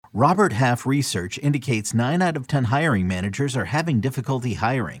Robert Half research indicates 9 out of 10 hiring managers are having difficulty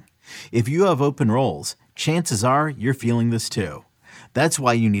hiring. If you have open roles, chances are you're feeling this too. That's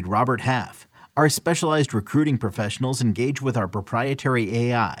why you need Robert Half. Our specialized recruiting professionals engage with our proprietary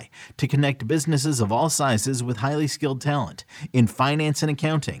AI to connect businesses of all sizes with highly skilled talent in finance and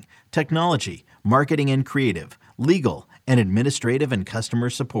accounting, technology, marketing and creative, legal, and administrative and customer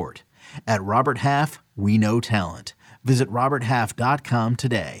support. At Robert Half, we know talent. Visit roberthalf.com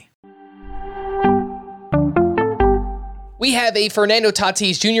today. We have a Fernando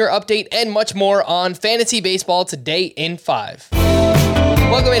Tatis Jr. update and much more on fantasy baseball today in 5.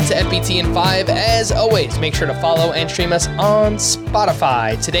 Welcome into FBT in 5. As always, make sure to follow and stream us on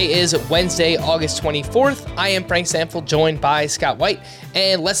Spotify. Today is Wednesday, August 24th. I am Frank Stanfield, joined by Scott White.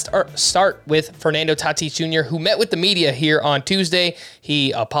 And let's start with Fernando Tatis Jr., who met with the media here on Tuesday.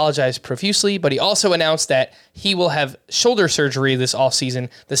 He apologized profusely, but he also announced that he will have shoulder surgery this offseason,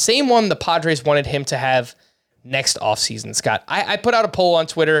 the same one the Padres wanted him to have next offseason. Scott, I put out a poll on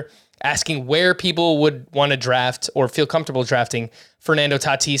Twitter asking where people would want to draft or feel comfortable drafting Fernando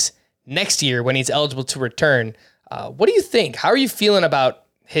Tatis next year when he's eligible to return. What do you think? How are you feeling about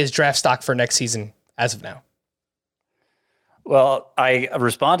his draft stock for next season as of now? Well, I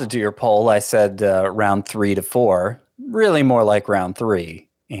responded to your poll. I said round 3 to 4, really more like round 3.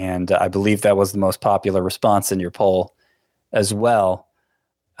 And I believe that was the most popular response in your poll as well.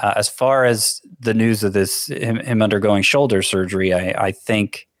 As far as the news of this, him undergoing shoulder surgery, I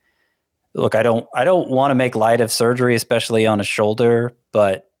think, look, I don't want to make light of surgery, especially on a shoulder,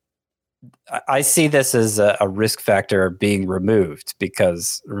 but I see this as a risk factor being removed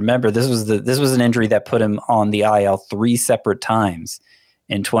because remember, this was an injury that put him on the IL 3 separate times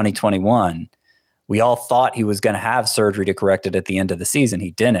in 2021. We all thought he was going to have surgery to correct it at the end of the season.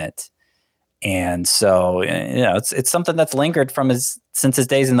 He didn't. And so, it's something that's lingered since his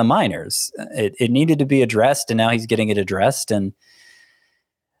days in the minors. It needed to be addressed, and now he's getting it addressed. And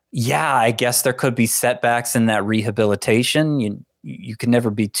yeah, I guess there could be setbacks in that rehabilitation. You can never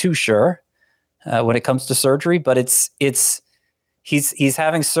be too sure when it comes to surgery, but he's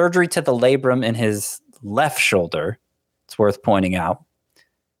having surgery to the labrum in his left shoulder. It's worth pointing out.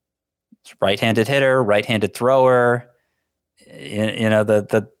 It's right-handed hitter, right-handed thrower.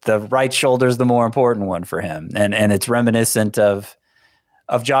 The right shoulder is the more important one for him, and it's reminiscent of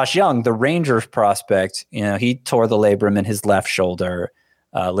Josh Young, the Rangers prospect. He tore the labrum in his left shoulder,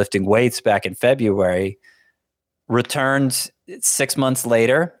 lifting weights back in February, returned 6 months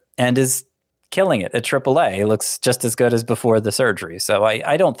later, and is killing it at AAA. He looks just as good as before the surgery. So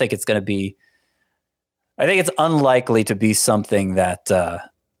I don't think it's going to be. I think it's unlikely to be something that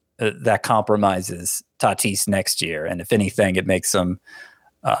compromises Tatis next year, and if anything, it makes him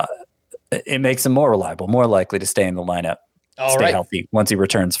more reliable, more likely to stay in the lineup, stay healthy once he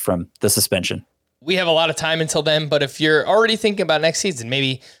returns from the suspension. We have a lot of time until then, but if you're already thinking about next season,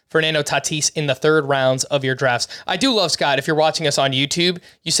 maybe Fernando Tatis in the 3rd rounds of your drafts. I do love, Scott, if you're watching us on YouTube,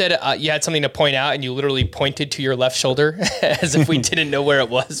 you said you had something to point out and you literally pointed to your left shoulder as if we didn't know where it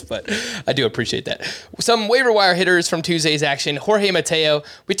was, but I do appreciate that. Some waiver wire hitters from Tuesday's action. Jorge Mateo,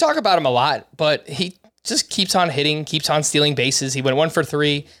 we talk about him a lot, but he just keeps on hitting, keeps on stealing bases. He went 1 for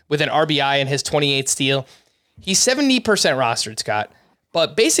 3 with an RBI in his 28th steal. He's 70% rostered, Scott,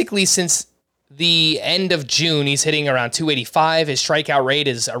 but basically since the end of June, he's hitting around 285. His strikeout rate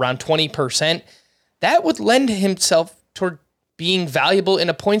is around 20%. That would lend himself toward being valuable in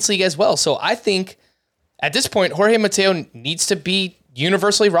a points league as well. So I think at this point, Jorge Mateo needs to be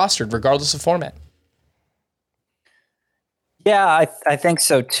universally rostered regardless of format. Yeah, I think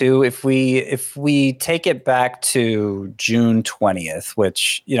so too. If we take it back to June 20th,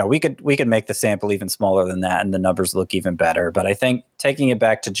 which we could make the sample even smaller than that, and the numbers look even better. But I think taking it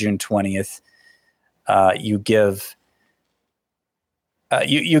back to June 20th, you give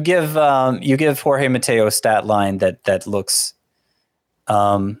Jorge Mateo a stat line that looks,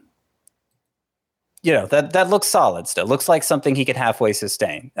 that looks solid still. Looks like something he could halfway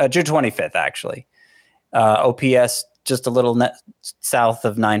sustain. June 25th, actually. OPS just a little south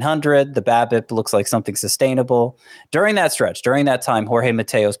of 900. The BABIP looks like something sustainable. During that stretch, during that time, Jorge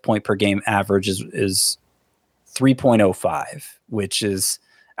Mateo's point per game average is 3.05, which is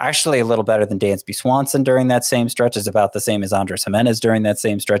actually a little better than Dansby Swanson during that same stretch. Is about the same as Andres Jimenez during that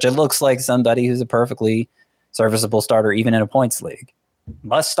same stretch. It looks like somebody who's a perfectly serviceable starter, even in a points league.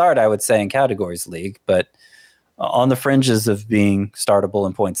 Must start, I would say, in categories league, but on the fringes of being startable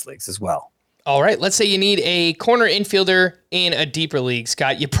in points leagues as well. All right, let's say you need a corner infielder in a deeper league.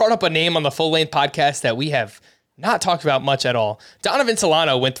 Scott, you brought up a name on the Full Length podcast that we have not talked about much at all. Donovan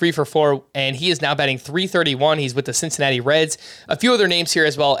Solano went 3 for 4, and he is now batting .331. He's with the Cincinnati Reds. A few other names here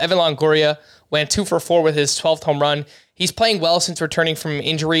as well. Evan Longoria went 2 for 4 with his 12th home run. He's playing well since returning from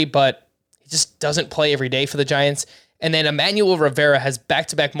injury, but he just doesn't play every day for the Giants. And then Emmanuel Rivera has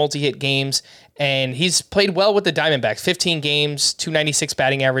back-to-back multi-hit games, and he's played well with the Diamondbacks. 15 games, .296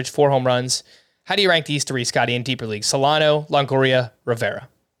 batting average, 4 home runs. How do you rank these three, Scotty, in deeper leagues? Solano, Longoria, Rivera.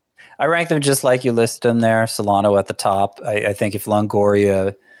 I rank them just like you listed them there. Solano at the top. I think if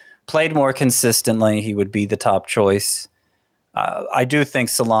Longoria played more consistently, he would be the top choice. I do think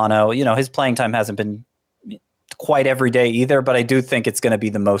Solano, his playing time hasn't been quite every day either, but I do think it's going to be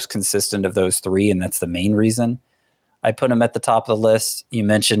the most consistent of those three, and that's the main reason I put him at the top of the list. You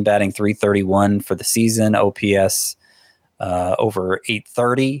mentioned batting .331 for the season, OPS over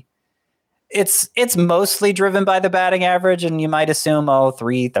 830. It's mostly driven by the batting average, and you might assume,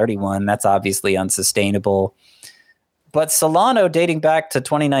 .331, that's obviously unsustainable. But Solano, dating back to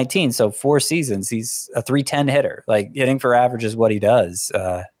 2019, so 4 seasons, he's a .310 hitter. Like, hitting for average is what he does.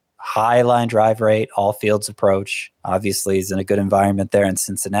 High line drive rate, all fields approach. Obviously, he's in a good environment there in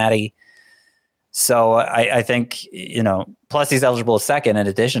Cincinnati. So I think, plus he's eligible as second in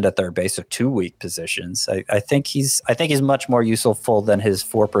addition to third base, so 2 weak positions. I think he's much more useful than his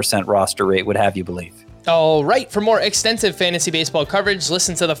 4% roster rate would have you believe. All right. For more extensive fantasy baseball coverage,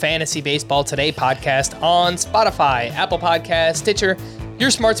 listen to the Fantasy Baseball Today podcast on Spotify, Apple Podcasts, Stitcher,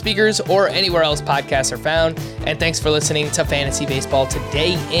 your smart speakers, or anywhere else podcasts are found. And thanks for listening to Fantasy Baseball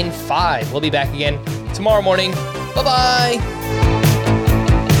Today in 5. We'll be back again tomorrow morning. Bye-bye.